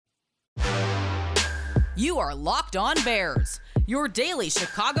You are Locked On Bears, your daily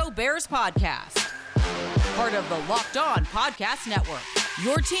Chicago Bears podcast. Part of the Locked On Podcast Network,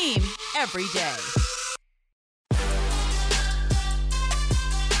 your team every day.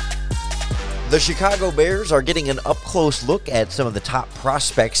 The Chicago Bears are getting an up-close look at some of the top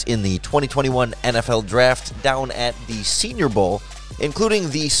prospects in the 2021 NFL Draft down at the Senior Bowl,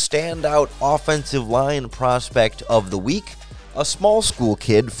 including the standout offensive line prospect of the week, a small school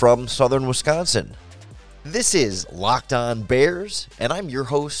kid from southern Wisconsin. This is Locked On Bears, and I'm your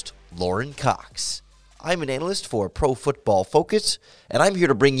host, Lauren Cox. I'm an analyst for Pro Football Focus, and I'm here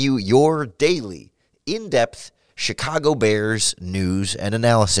to bring you your daily, in-depth Chicago Bears news and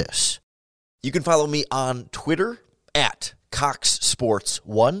analysis. You can follow me on Twitter at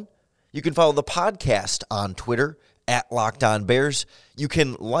CoxSports1. You can follow the podcast on Twitter at Locked On Bears. You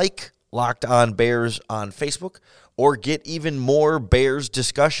can like Locked On Bears on Facebook or get even more Bears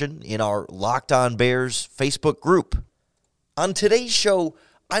discussion in our Locked On Bears Facebook group. On today's show,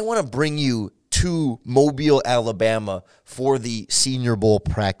 I want to bring you to Mobile, Alabama for the Senior Bowl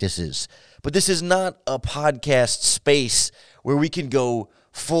practices. But this is not a podcast space where we can go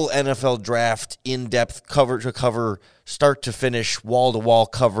full NFL draft, in-depth cover to cover, start to finish, wall-to-wall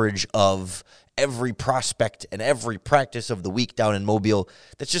coverage of every prospect and every practice of the week down in Mobile.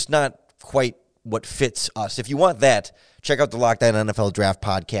 That's just not quite what fits us. If you want that, check out the Locked On NFL Draft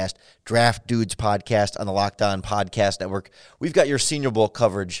Podcast, Draft Dudes Podcast on the Locked On Podcast Network. We've got your Senior Bowl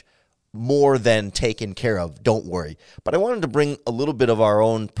coverage more than taken care of, don't worry. But I wanted to bring a little bit of our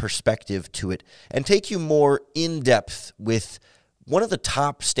own perspective to it and take you more in-depth with one of the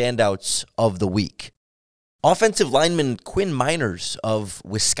top standouts of the week. Offensive lineman Quinn Meinerz of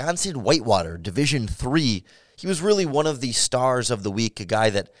Wisconsin Whitewater, Division III. He was really one of the stars of the week, a guy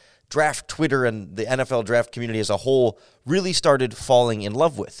that draft Twitter and the NFL draft community as a whole really started falling in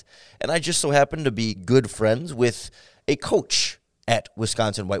love with. And I just so happened to be good friends with a coach at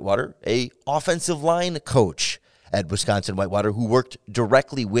Wisconsin Whitewater, a offensive line coach at Wisconsin Whitewater who worked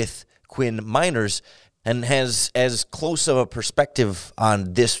directly with Quinn Meinerz and has as close of a perspective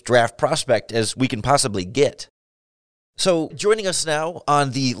on this draft prospect as we can possibly get. So joining us now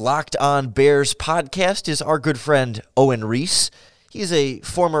on the Locked On Bears podcast is our good friend Owen Reese. He's a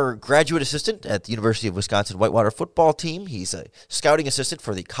former graduate assistant at the University of Wisconsin Whitewater football team. He's a scouting assistant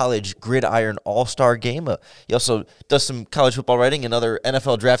for the College Gridiron All-Star Game. He also does some college football writing and other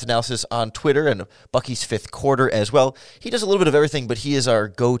NFL draft analysis on Twitter and Bucky's Fifth Quarter as well. He does a little bit of everything, but he is our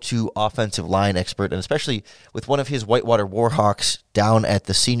go-to offensive line expert, and especially with one of his Whitewater Warhawks down at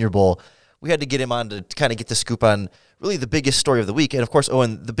the Senior Bowl, we had to get him on to kind of get the scoop on really the biggest story of the week. And, of course,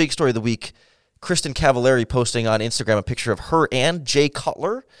 Owen, the big story of the week, Kristen Cavallari posting on Instagram a picture of her and Jay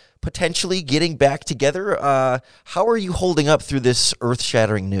Cutler potentially getting back together. How are you holding up through this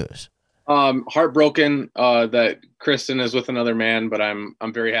earth-shattering news? Heartbroken that Kristen is with another man, but I'm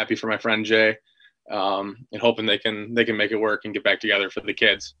very happy for my friend Jay, and hoping they can make it work and get back together for the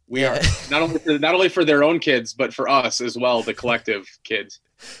kids. We are not only for their own kids, but for us as well, the collective kids.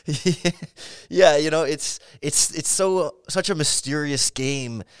 Yeah, you know, it's such a mysterious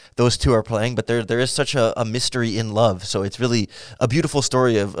game those two are playing, but there is such a mystery in love. So it's really a beautiful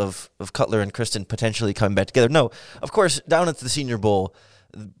story of Cutler and Kristen potentially coming back together. No, of course, down at the Senior Bowl,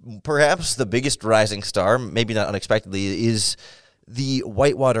 perhaps the biggest rising star, maybe not unexpectedly, is the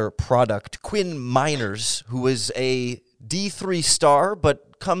Whitewater product, Quinn Meinerz, who is a D3 star,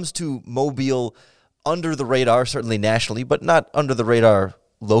 but comes to Mobile under the radar, certainly nationally, but not under the radar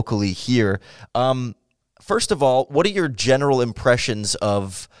locally here. First of all, what are your general impressions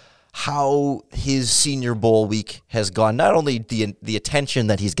of how his Senior Bowl week has gone? Not only the attention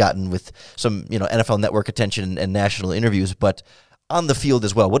that he's gotten with some NFL Network attention and national interviews, but on the field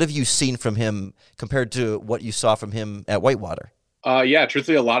as well. What have you seen from him compared to what you saw from him at Whitewater? Yeah,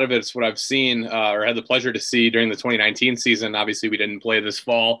 truthfully, a lot of it's what I've seen or had the pleasure to see during the 2019 season. Obviously, we didn't play this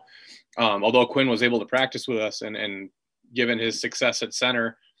fall, although Quinn was able to practice with us and given his success at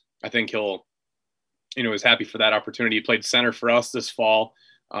center, I think he'll, was happy for that opportunity. He played center for us this fall.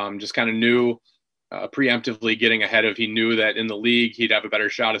 Just kind of knew preemptively getting ahead of, he knew that in the league, he'd have a better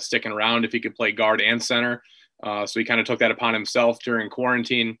shot of sticking around if he could play guard and center. So he kind of took that upon himself during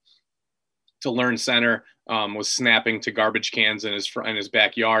quarantine to learn center, was snapping to garbage cans in his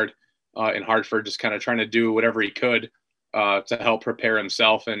backyard in Hartford, just kind of trying to do whatever he could to help prepare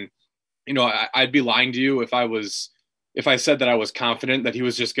himself. And, I'd be lying to you if I said that I was confident that he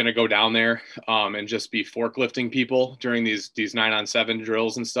was just going to go down there and just be forklifting people during these 9-on-7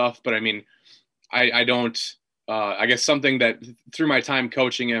 drills and stuff. But I mean, I don't, I guess something that through my time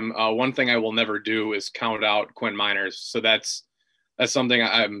coaching him, one thing I will never do is count out Quinn Meinerz. So that's that's something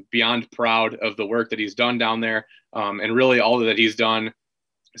I'm beyond proud of, the work that he's done down there, and really all that he's done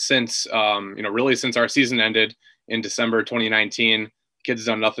since really since our season ended in December 2019. Kid's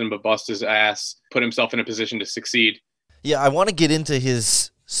done nothing but bust his ass, put himself in a position to succeed. Yeah, I want to get into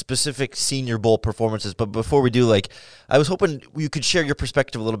his specific Senior Bowl performances, but before we do, I was hoping you could share your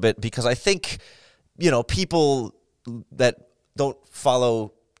perspective a little bit, because I think, people that don't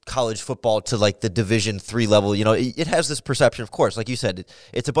follow college football to the Division III level, it has this perception, of course, like you said,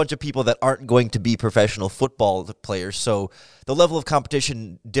 it's a bunch of people that aren't going to be professional football players. So the level of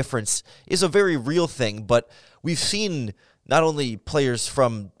competition difference is a very real thing, but we've seen not only players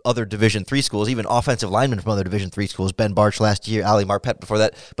from other Division III schools, even offensive linemen from other Division III schools, Ben Barch last year, Ali Marpet before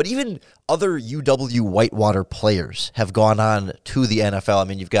that, but even other UW Whitewater players have gone on to the NFL. I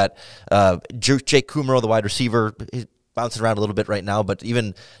mean, you've got Jake Kummerow, the wide receiver, bouncing around a little bit right now, but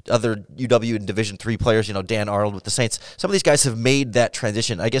even other UW and Division III players, Dan Arnold with the Saints, some of these guys have made that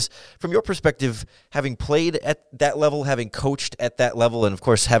transition. I guess from your perspective, having played at that level, having coached at that level, and of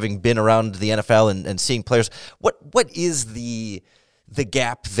course having been around the NFL and seeing players, what is the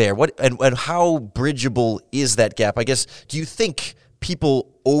gap there? And how bridgeable is that gap? I guess, do you think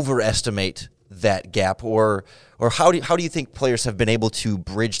people overestimate that gap, or how do you think players have been able to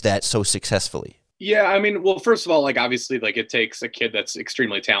bridge that so successfully? Yeah, I mean, well, first of all, obviously, it takes a kid that's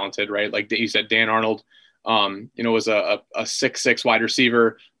extremely talented, right? Like you said, Dan Arnold, was a 6'6" wide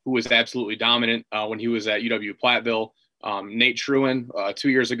receiver who was absolutely dominant when he was at UW Platteville. Nate Truin, 2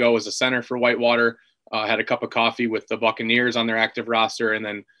 years ago, was a center for Whitewater, had a cup of coffee with the Buccaneers on their active roster, and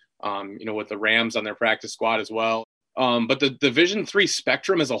then, with the Rams on their practice squad as well. But the Division III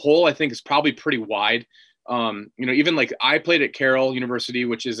spectrum as a whole, I think, is probably pretty wide. Even I played at Carroll University,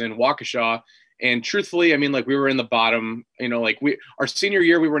 which is in Waukesha. And truthfully, I mean, we were in the bottom, our senior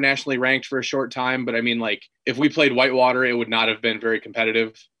year, we were nationally ranked for a short time, but I mean, if we played Whitewater, it would not have been very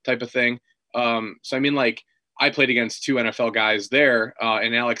competitive type of thing. So, I mean, I played against two NFL guys there,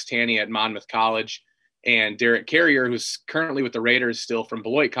 and Alex Tanney at Monmouth College and Derek Carrier, who's currently with the Raiders still from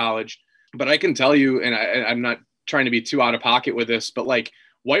Beloit College. But I can tell you, and I'm not trying to be too out of pocket with this, but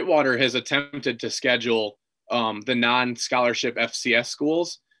Whitewater has attempted to schedule the non-scholarship FCS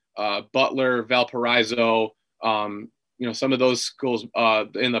schools, Butler, Valparaiso, some of those schools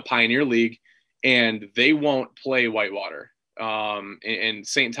in the Pioneer League, and they won't play Whitewater. And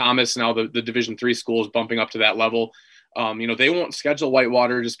St. Thomas, now the Division III schools bumping up to that level, they won't schedule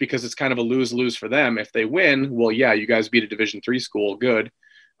Whitewater just because it's kind of a lose-lose for them. If they win, well, yeah, you guys beat a Division III school, good.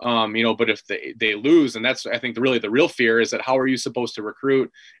 But if they lose, and that's, I think, the real fear is that how are you supposed to recruit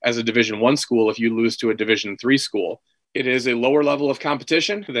as a Division I school if you lose to a Division III school? It is a lower level of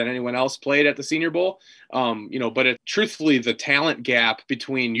competition than anyone else played at the Senior Bowl. But truthfully, the talent gap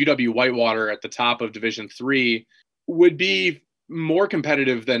between UW Whitewater at the top of Division III would be more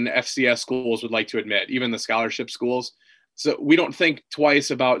competitive than FCS schools would like to admit, even the scholarship schools. So we don't think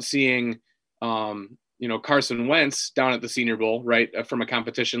twice about seeing, Carson Wentz down at the Senior Bowl, right, from a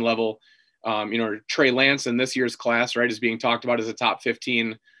competition level. Trey Lance in this year's class, right, is being talked about as a top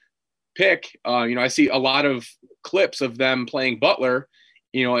 15 pick. I see a lot of clips of them playing Butler,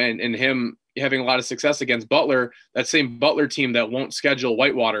 and him having a lot of success against Butler, that same Butler team that won't schedule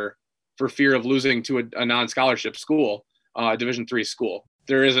Whitewater for fear of losing to a non-scholarship school, Division III school.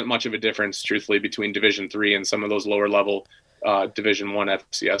 There isn't much of a difference, truthfully, between Division III and some of those lower level Division I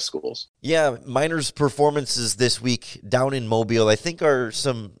FCS schools. Yeah, Miner's performances this week down in Mobile, I think, are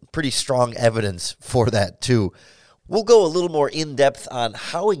some pretty strong evidence for that too. We'll go a little more in-depth on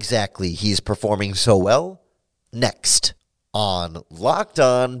how exactly he's performing so well next on Locked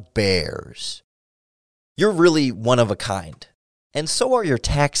On Bears. You're really one of a kind, and so are your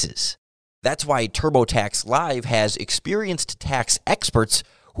taxes. That's why TurboTax Live has experienced tax experts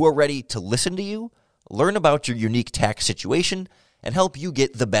who are ready to listen to you, learn about your unique tax situation, and help you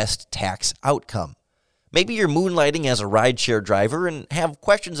get the best tax outcome. Maybe you're moonlighting as a rideshare driver and have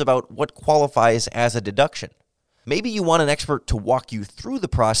questions about what qualifies as a deduction. Maybe you want an expert to walk you through the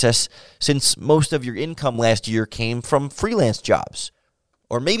process since most of your income last year came from freelance jobs.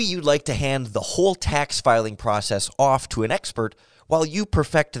 Or maybe you'd like to hand the whole tax filing process off to an expert while you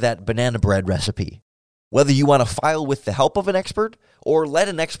perfect that banana bread recipe. Whether you want to file with the help of an expert or let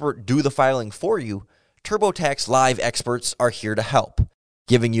an expert do the filing for you, TurboTax Live experts are here to help,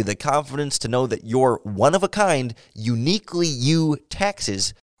 giving you the confidence to know that your one-of-a-kind, uniquely you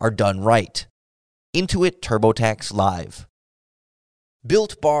taxes are done right. Intuit TurboTax Live.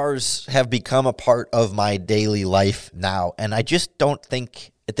 Built bars have become a part of my daily life now, and I just don't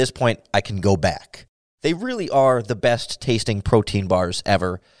think at this point I can go back. They really are the best tasting protein bars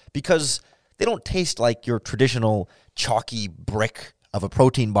ever because they don't taste like your traditional chalky brick of a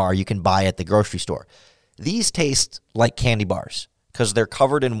protein bar you can buy at the grocery store. These taste like candy bars because they're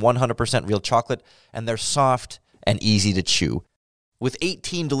covered in 100% real chocolate and they're soft and easy to chew. With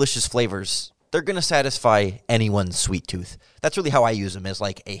 18 delicious flavors, they're going to satisfy anyone's sweet tooth. That's really how I use them, as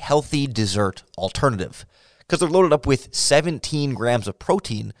like a healthy dessert alternative, because they're loaded up with 17 grams of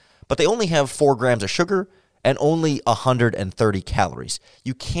protein, but they only have 4 grams of sugar and only 130 calories.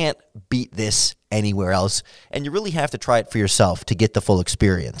 You can't beat this anywhere else, and you really have to try it for yourself to get the full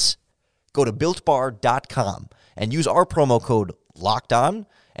experience. Go to BuiltBar.com and use our promo code LOCKEDON,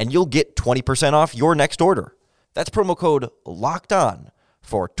 and you'll get 20% off your next order. That's promo code LOCKEDON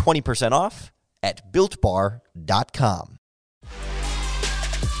for 20% off at BuiltBar.com.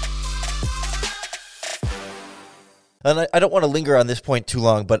 And I don't want to linger on this point too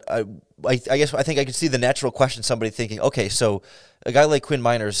long, but I think I can see the natural question, somebody thinking, okay, so a guy like Quinn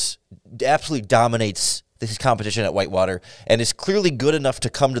Meinerz absolutely dominates this competition at Whitewater and is clearly good enough to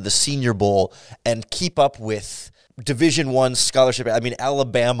come to the Senior Bowl and keep up with Division I scholarship. I mean,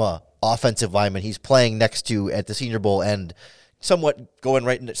 Alabama offensive lineman he's playing next to at the Senior Bowl and somewhat going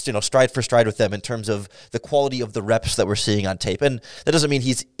right, stride for stride with them in terms of the quality of the reps that we're seeing on tape. And that doesn't mean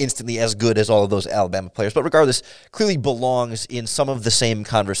he's instantly as good as all of those Alabama players, but regardless, clearly belongs in some of the same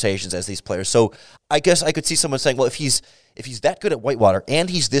conversations as these players. So I guess I could see someone saying, well, if he's that good at Whitewater and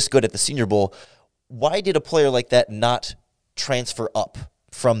he's this good at the Senior Bowl, why did a player like that not transfer up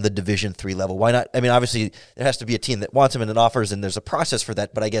from the Division III level? Why not? I mean, obviously, there has to be a team that wants him and that offers, and there's a process for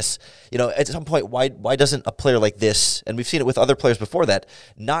that. But I guess, at some point, why doesn't a player like this, and we've seen it with other players before that,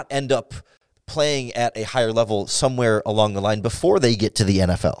 not end up playing at a higher level somewhere along the line before they get to the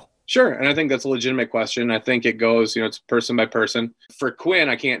NFL? Sure, and I think that's a legitimate question. I think it goes, it's person by person. For Quinn,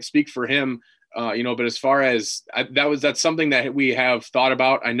 I can't speak for him, but as far as that's something that we have thought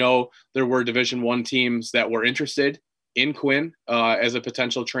about. I know there were Division I teams that were interested in Quinn as a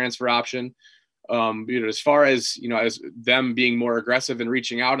potential transfer option. As far as, as them being more aggressive and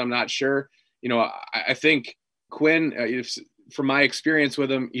reaching out, I'm not sure. I think Quinn, from my experience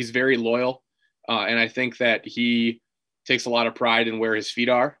with him, he's very loyal. And I think that he takes a lot of pride in where his feet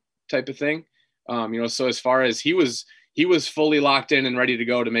are type of thing. So as far as he was fully locked in and ready to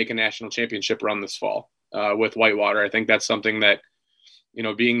go to make a national championship run this fall with Whitewater. I think that's something that,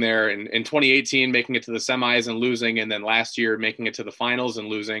 being there in 2018, making it to the semis and losing, and then last year making it to the finals and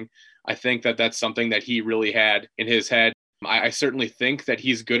losing, I think that that's something that he really had in his head. I certainly think that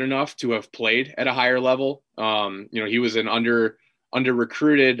he's good enough to have played at a higher level. He was an under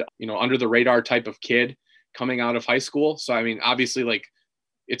recruited, under the radar type of kid coming out of high school. So, I mean, obviously,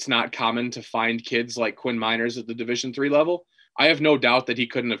 it's not common to find kids like Quinn Meinerz at the Division III level. I have no doubt that he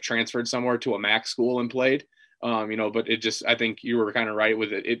couldn't have transferred somewhere to a MAC school and played. But it just, I think you were kind of right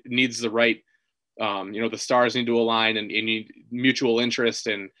with it. It needs the right, the stars need to align and mutual interest.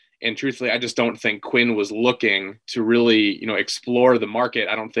 And truthfully, I just don't think Quinn was looking to really, explore the market.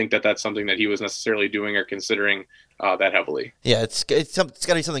 I don't think that that's something that he was necessarily doing or considering that heavily. Yeah, it's got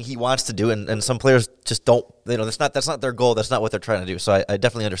to be something he wants to do. And some players just don't, that's not their goal. That's not what they're trying to do. So I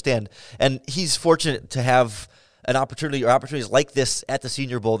definitely understand. And he's fortunate to have an opportunity or opportunities like this at the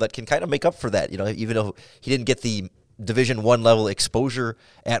Senior Bowl that can kind of make up for that. Even though he didn't get the Division I level exposure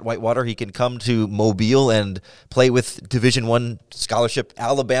at Whitewater, he can come to Mobile and play with Division I scholarship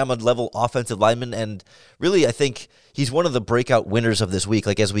Alabama level offensive linemen. And really, I think he's one of the breakout winners of this week.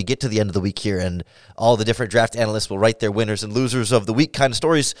 As we get to the end of the week here and all the different draft analysts will write their winners and losers of the week kind of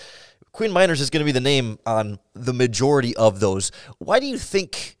stories, Quinn Meinerz is going to be the name on the majority of those. Why do you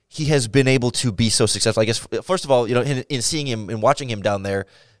think he has been able to be so successful? I guess, first of all, in seeing him and watching him down there,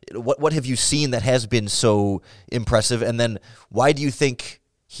 what have you seen that has been so impressive? And then why do you think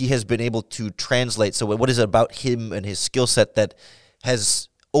he has been able to translate? So what is it about him and his skill set that has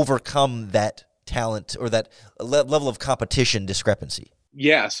overcome that talent or that level of competition discrepancy?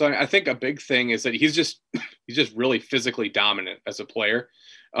 Yeah, so I think a big thing is that he's just really physically dominant as a player.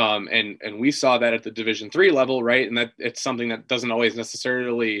 And we saw that at the Division III level, right? And that it's something that doesn't always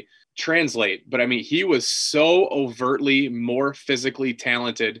necessarily translate. But I mean, he was so overtly more physically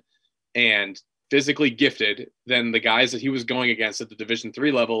talented and physically gifted than the guys that he was going against at the Division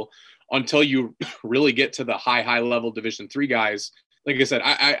III level until you really get to the high level Division III guys. Like I said,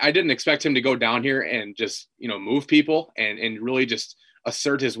 I didn't expect him to go down here and just, move people and really just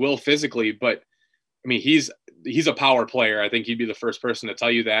assert his will physically. But I mean, he's a power player. I think he'd be the first person to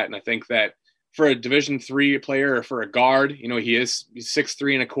tell you that. And I think that for a Division III player or for a guard, he's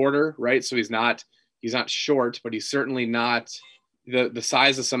 6'3" and 1/4", right? So he's not short, but he's certainly not the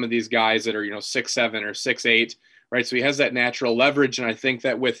size of some of these guys that are, 6'7" or 6'8", right? So he has that natural leverage. And I think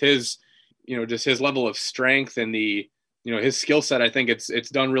that with his just his level of strength and his skill set, I think it's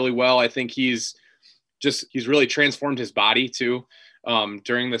done really well. I think he's really transformed his body too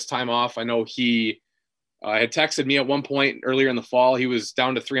during this time off. I know he had texted me at one point earlier in the fall. He was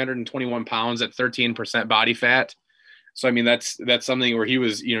down to 321 pounds at 13% body fat. So, I mean, that's something where he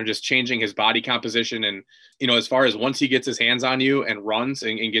was, just changing his body composition. And, as far as once he gets his hands on you and runs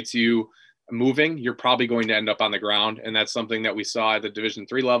and gets you moving, you're probably going to end up on the ground. And that's something that we saw at the Division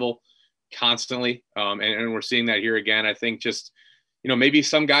III level constantly. And we're seeing that here again. I think just, maybe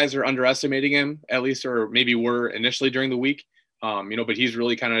some guys are underestimating him at least, or maybe were initially during the week, but he's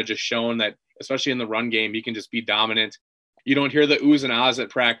really kind of just shown that, especially in the run game, he can just be dominant. You don't hear the oohs and ahs at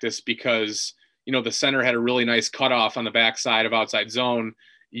practice because, the center had a really nice cutoff on the backside of outside zone.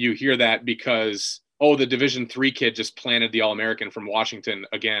 You hear that because, the Division III kid just planted the All-American from Washington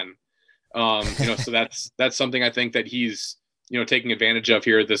again. So that's something I think that he's, taking advantage of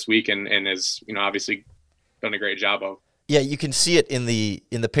here this week and has, obviously done a great job of. Yeah, you can see it in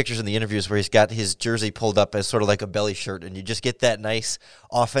the pictures and the interviews where he's got his jersey pulled up as sort of like a belly shirt, and you just get that nice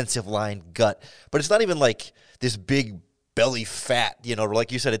offensive line gut. But it's not even like this big belly fat,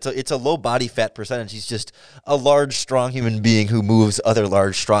 like you said, it's a low body fat percentage. He's just a large, strong human being who moves other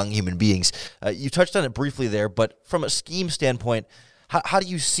large, strong human beings. You touched on it briefly there, but from a scheme standpoint, how do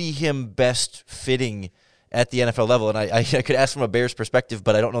you see him best fitting at the NFL level? And I could ask from a Bears perspective,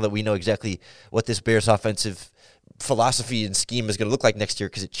 but I don't know that we know exactly what this Bears offensive philosophy and scheme is going to look like next year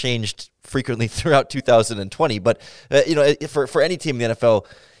because it changed frequently throughout 2020. But for any team in the NFL,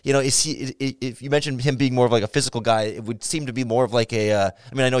 if you mentioned him being more of like a physical guy, it would seem to be more of like I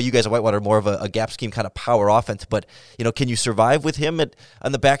know you guys at Whitewater are more of a gap scheme kind of power offense, but can you survive with him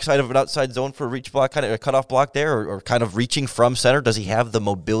on the backside of an outside zone for a reach block, kind of a cutoff block there, or kind of reaching from center? Does he have the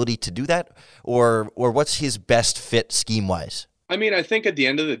mobility to do that, or what's his best fit scheme wise? I mean, I think at the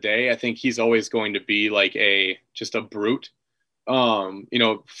end of the day, I think he's always going to be like just a brute,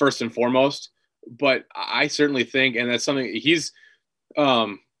 first and foremost. But I certainly think, and that's something he's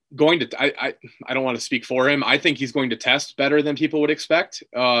going to, I don't want to speak for him. I think he's going to test better than people would expect.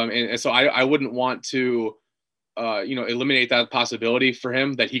 And so I wouldn't want to, eliminate that possibility for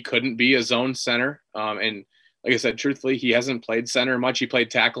him that he couldn't be a zone center. And like I said, truthfully, he hasn't played center much. He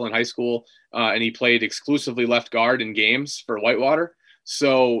played tackle in high school, and he played exclusively left guard in games for Whitewater.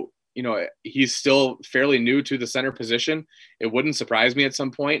 So, he's still fairly new to the center position. It wouldn't surprise me at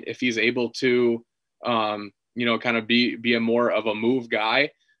some point if he's able to, kind of be a more of a move guy.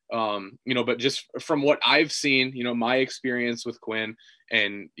 But just from what I've seen, my experience with Quinn,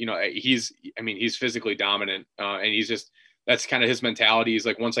 and, he's physically dominant, and that's kind of his mentality. He's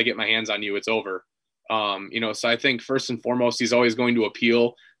like, once I get my hands on you, it's over. So I think first and foremost, he's always going to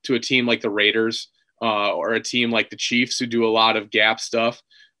appeal to a team like the Raiders, or a team like the Chiefs who do a lot of gap stuff,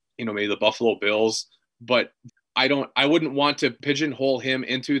 maybe the Buffalo Bills, but I wouldn't want to pigeonhole him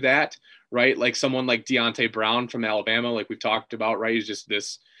into that, right? Like someone like Deontay Brown from Alabama, like we've talked about, right? He's just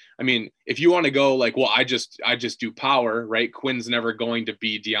this, if you want to go like, well, I just do power, right? Quinn's never going to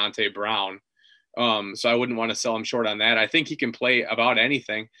be Deontay Brown. So I wouldn't want to sell him short on that. I think he can play about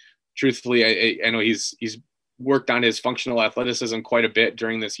anything. Truthfully, I know he's worked on his functional athleticism quite a bit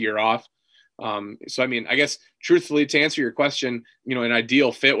during this year off. So, I guess truthfully, to answer your question, an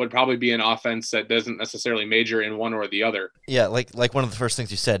ideal fit would probably be an offense that doesn't necessarily major in one or the other. Yeah. Like one of the first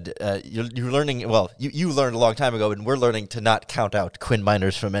things you said, you're learning, you learned a long time ago, and we're learning to not count out Quinn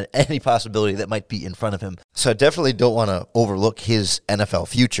Meinerz from any possibility that might be in front of him. So I definitely don't want to overlook his NFL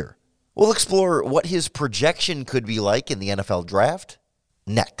future. We'll explore what his projection could be like in the NFL draft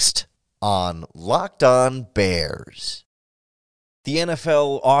next on Locked On Bears. The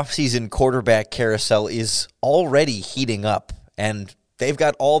NFL offseason quarterback carousel is already heating up, and they've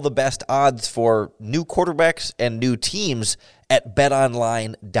got all the best odds for new quarterbacks and new teams at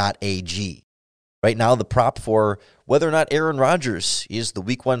betonline.ag. Right now, the prop for whether or not Aaron Rodgers is the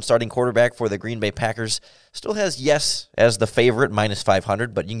Week 1 starting quarterback for the Green Bay Packers still has yes as the favorite, minus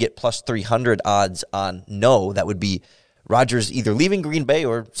 500, but you can get plus 300 odds on no. That would be Rodgers either leaving Green Bay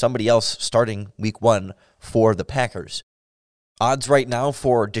or somebody else starting Week 1 for the Packers. Odds right now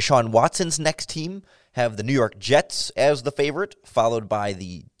for Deshaun Watson's next team have the New York Jets as the favorite, followed by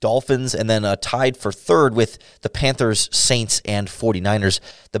the Dolphins, and then tied for third with the Panthers, Saints, and 49ers.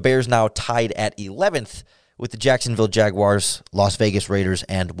 The Bears now tied at 11th with the Jacksonville Jaguars, Las Vegas Raiders,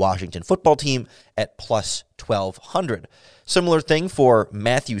 and Washington Football Team at plus 1,200. Similar thing for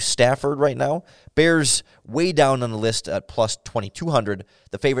Matthew Stafford right now. Bears way down on the list at plus 2,200.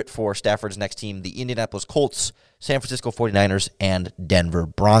 The favorite for Stafford's next team, the Indianapolis Colts, San Francisco 49ers, and Denver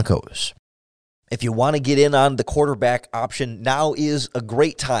Broncos. If you want to get in on the quarterback option, now is a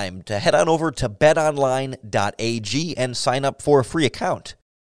great time to head on over to betonline.ag and sign up for a free account.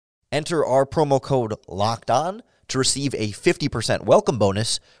 Enter our promo code LOCKEDON to receive a 50% welcome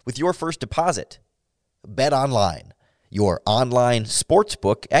bonus with your first deposit. BetOnline, your online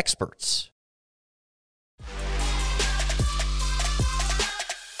sportsbook experts.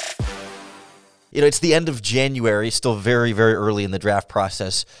 It's the end of January, still very, very early in the draft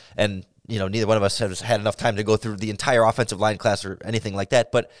process, and neither one of us has had enough time to go through the entire offensive line class or anything like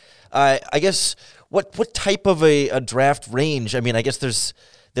that. But I guess what type of a draft range? I mean, I guess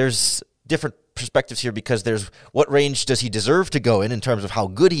there's different perspectives here, because there's what range does he deserve to go in terms of how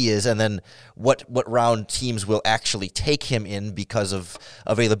good he is, and then what round teams will actually take him in because of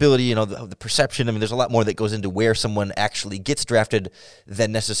availability, the perception. I mean, there's a lot more that goes into where someone actually gets drafted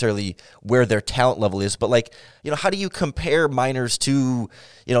than necessarily where their talent level is. But how do you compare Meinerz to,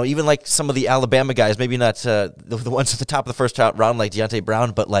 even like some of the Alabama guys, maybe not the ones at the top of the first round like Deonte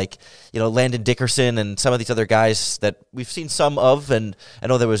Brown, but Landon Dickerson and some of these other guys that we've seen some of, and I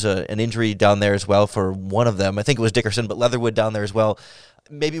know there was an injury down there as well for one of them. I think it was Dickerson, but Leatherwood down there as well.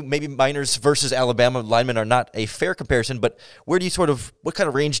 Maybe Meinerz versus Alabama linemen are not a fair comparison, but what kind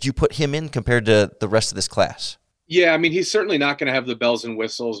of range do you put him in compared to the rest of this class? Yeah, I mean, he's certainly not going to have the bells and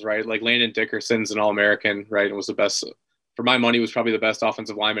whistles, right? Like Landon Dickerson's an All-American, right? And was the best, for my money, was probably the best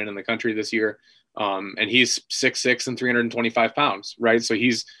offensive lineman in the country this year. And he's 6'6" and 325 pounds, right? So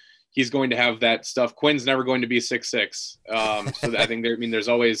he's going to have that stuff. Quinn's never going to be 6'6". So I think there's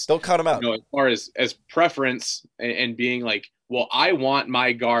always, don't count him out. As far as preference and being like, well, I want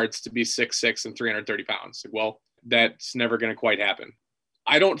my guards to be 6'6" and 330 pounds. Well, that's never going to quite happen.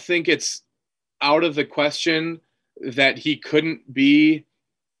 I don't think it's out of the question that he couldn't be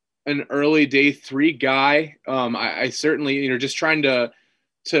an early day 3 guy. I certainly, just trying to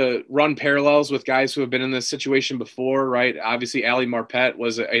run parallels with guys who have been in this situation before, right? Obviously, Ali Marpet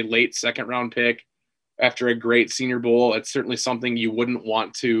was a late second-round pick after a great Senior Bowl. It's certainly something you wouldn't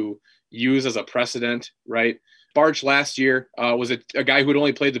want to use as a precedent, right? Barch last year was a guy who had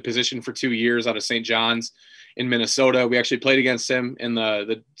only played the position for 2 years out of St. John's in Minnesota. We actually played against him in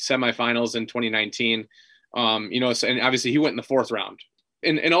the semifinals in 2019. And obviously he went in the 4th round.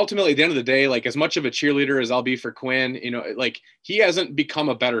 And ultimately, at the end of the day, as much of a cheerleader as I'll be for Quinn, he hasn't become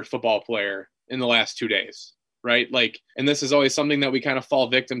a better football player in the last 2 days, right? And this is always something that we kind of fall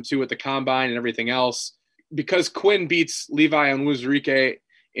victim to at the combine and everything else. Because Quinn beats Levi Onwuzurike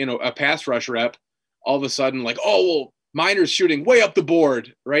in a pass rush rep, all of a sudden, Meinerz shooting way up the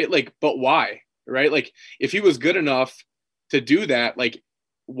board, right? But why, right? If he was good enough to do that,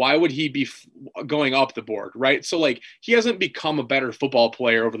 why would he be going up the board, right? So he hasn't become a better football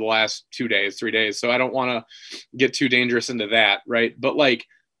player over the last 2 days, 3 days. So I don't want to get too dangerous into that, right? But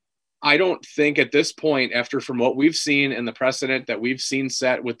I don't think at this point, from what we've seen and the precedent that we've seen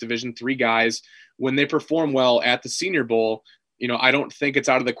set with Division III guys, when they perform well at the Senior Bowl, I don't think it's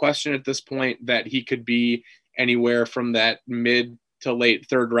out of the question at this point that he could be anywhere from that mid to late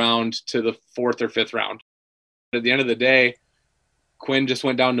 3rd round to the 4th or 5th round. At the end of the day, Quinn just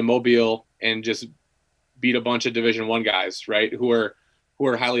went down to Mobile and just beat a bunch of Division I guys, right? Who are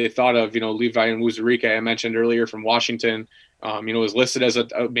highly thought of. Levi Onwuzurike, I mentioned earlier, from Washington, was listed as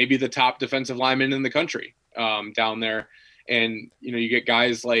maybe the top defensive lineman in the country down there. And, you get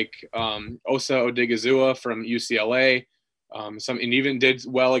guys like Osa Odigizua from UCLA, and even did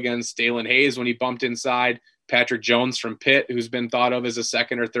well against Dalen Hayes when he bumped inside. Patrick Jones from Pitt, who's been thought of as a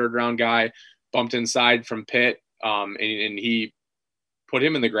 2nd or 3rd round guy, bumped inside from Pitt, and he put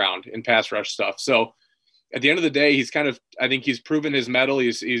him in the ground in pass rush stuff. So at the end of the day, I think he's proven his mettle.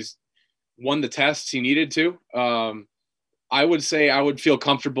 He's won the tests he needed to. I would say I would feel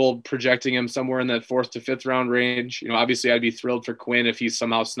comfortable projecting him somewhere in that 4th to 5th round range. Obviously I'd be thrilled for Quinn if he's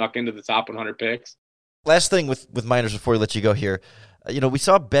somehow snuck into the top 100 picks. Last thing with Meinerz before we let you go here. We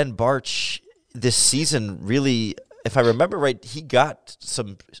saw Ben Barch this season really, if I remember right, he got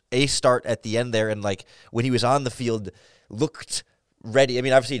a start at the end there, and when he was on the field, looked ready. I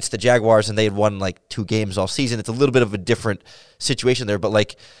mean, obviously it's the Jaguars and they had won 2 games all season. It's a little bit of a different situation there,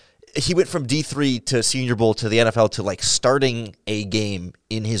 but he went from D3 to Senior Bowl to the NFL to starting a game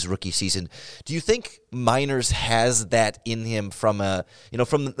in his rookie season. Do you think Meinerz has that in him from the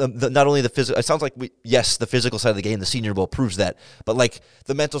not only the physical, it sounds like the physical side of the game, the Senior Bowl proves that, but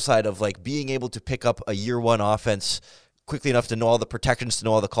the mental side of being able to pick up a year 1 offense quickly enough to know all the protections, to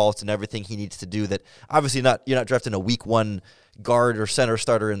know all the calls and everything he needs to do, that obviously you're not drafting a week 1 guard or center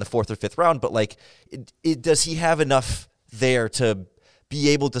starter in the 4th or 5th round, but does he have enough there to be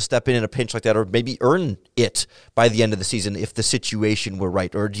able to step in a pinch like that, or maybe earn it by the end of the season if the situation were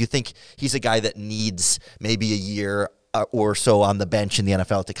right? Or do you think he's a guy that needs maybe a year or so on the bench in the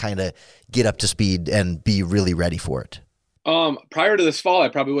NFL to kind of get up to speed and be really ready for it? Prior to this fall, I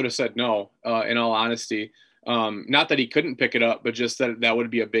probably would have said no, in all honesty. Not that he couldn't pick it up, but just that would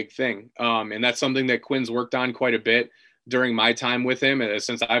be a big thing. And that's something that Quinn's worked on quite a bit during my time with him.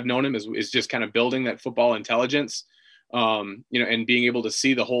 Since I've known him, is just kind of building that football intelligence, and being able to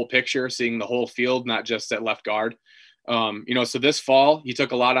see the whole picture, seeing the whole field, not just at left guard. So this fall, he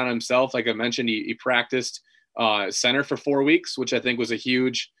took a lot on himself. Like I mentioned, he practiced center for 4 weeks, which I think was a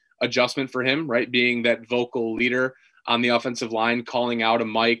huge adjustment for him, right? Being that vocal leader on the offensive line, calling out a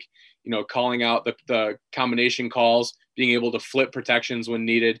mic, calling out the combination calls, being able to flip protections when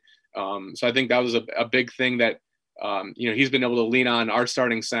needed. So I think that was a big thing that, he's been able to lean on our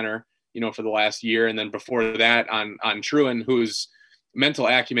starting center, for the last year. And then before that on Truen, whose mental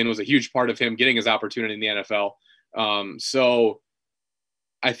acumen was a huge part of him getting his opportunity in the NFL. So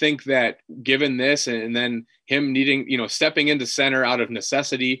I think that given this and then him needing, stepping into center out of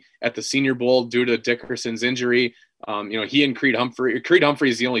necessity at the Senior Bowl due to Dickerson's injury, he and Creed Humphrey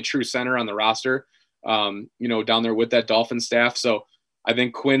is the only true center on the roster, down there with that Dolphin staff. So I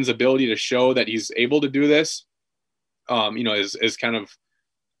think Quinn's ability to show that he's able to do this, is kind of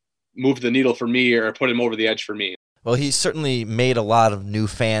moved the needle for me, or put him over the edge for me. Well, he's certainly made a lot of new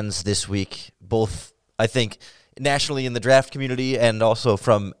fans this week, both, I think, nationally in the draft community and also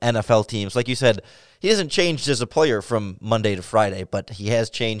from NFL teams. Like you said, he hasn't changed as a player from Monday to Friday, but he has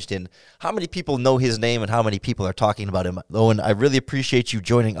changed in how many people know his name and how many people are talking about him. Owen, I really appreciate you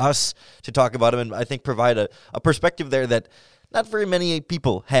joining us to talk about him, and I think provide a perspective there that not very many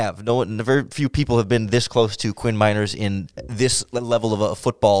people have. Very few people have been this close to Quinn Meinerz in this level of a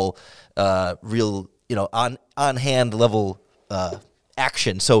football, real, on-hand level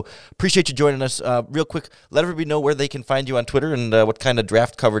action. So appreciate you joining us. Real quick, let everybody know where they can find you on Twitter and what kind of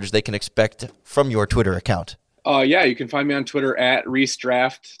draft coverage they can expect from your Twitter account. You can find me on Twitter at Riese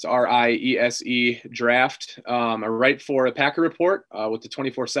Draft. It's RIESE Draft. I write for the Packer Report with the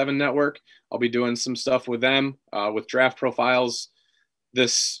 24/7 network. I'll be doing some stuff with them with draft profiles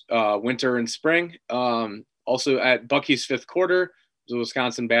this winter and spring. Also at Bucky's Fifth Quarter, the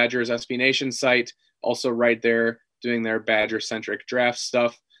Wisconsin Badgers SB Nation site. Also right there doing their Badger-centric draft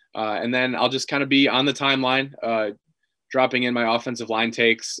stuff. And then I'll just kind of be on the timeline, dropping in my offensive line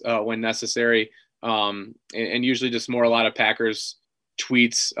takes when necessary. And usually just a lot of Packers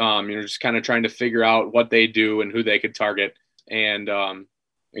tweets, just kind of trying to figure out what they do and who they could target. And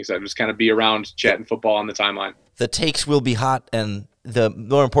like I said, just kind of be around chatting football on the timeline. The takes will be hot, and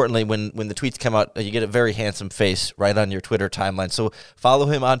more importantly, when the tweets come out, you get a very handsome face right on your Twitter timeline. So follow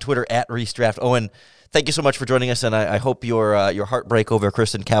him on Twitter at Riese Draft. Owen, thank you so much for joining us, and I hope your heartbreak over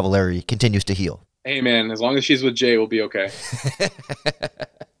Kristen Cavallari continues to heal. Hey, man, as long as she's with Jay, we'll be okay.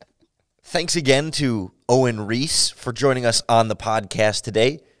 Thanks again to Owen Riese for joining us on the podcast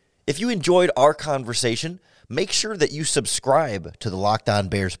today. If you enjoyed our conversation, make sure that you subscribe to the Locked On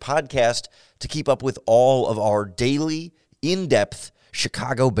Bears podcast to keep up with all of our daily, in-depth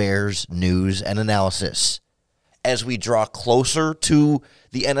Chicago Bears news and analysis. As we draw closer to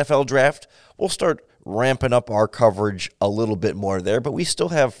the NFL draft, we'll start ramping up our coverage a little bit more there, but we still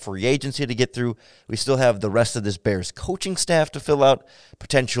have free agency to get through. We still have the rest of this Bears coaching staff to fill out.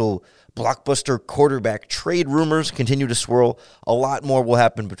 Potential blockbuster quarterback trade rumors continue to swirl. A lot more will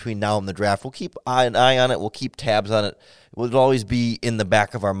happen between now and the draft. We'll keep an eye on it. We'll keep tabs on it. It will always be in the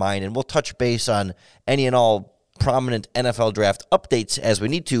back of our mind, and we'll touch base on any and all prominent NFL draft updates as we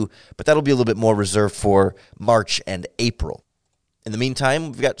need to, but that'll be a little bit more reserved for March and April. In the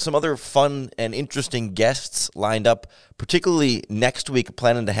meantime, we've got some other fun and interesting guests lined up, particularly next week,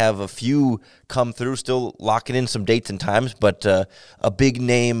 planning to have a few come through, still locking in some dates and times, but a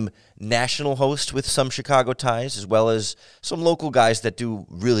big-name national host with some Chicago ties, as well as some local guys that do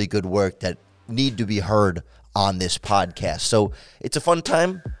really good work that need to be heard on this podcast. So it's a fun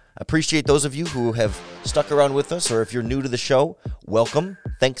time. I appreciate those of you who have stuck around with us, or if you're new to the show, welcome.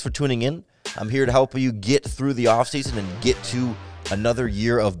 Thanks for tuning in. I'm here to help you get through the offseason and get to another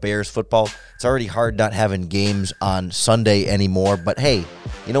year of Bears football. It's already hard not having games on Sunday anymore, but hey,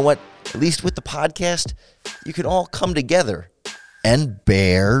 you know what? At least with the podcast, you can all come together and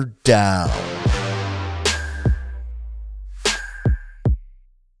bear down.